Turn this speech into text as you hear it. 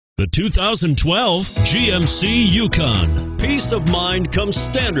The 2012 GMC Yukon. Peace of mind comes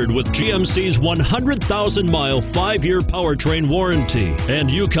standard with GMC's 100,000-mile 5-year powertrain warranty and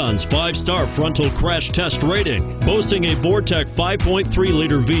Yukon's 5-star frontal crash test rating. Boasting a Vortec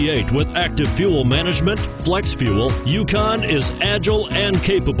 5.3-liter V8 with active fuel management, flex fuel, Yukon is agile and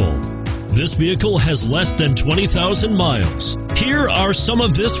capable. This vehicle has less than 20,000 miles. Here are some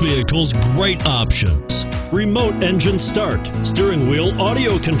of this vehicle's great options: remote engine start, steering wheel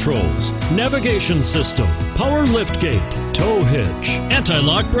audio controls, navigation system, power liftgate, tow hitch,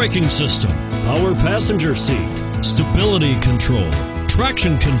 anti-lock braking system, power passenger seat, stability control,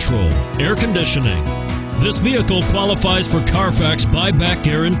 traction control, air conditioning. This vehicle qualifies for Carfax buyback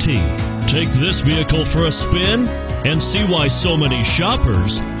guarantee. Take this vehicle for a spin and see why so many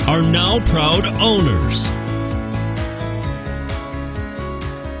shoppers are now proud owners.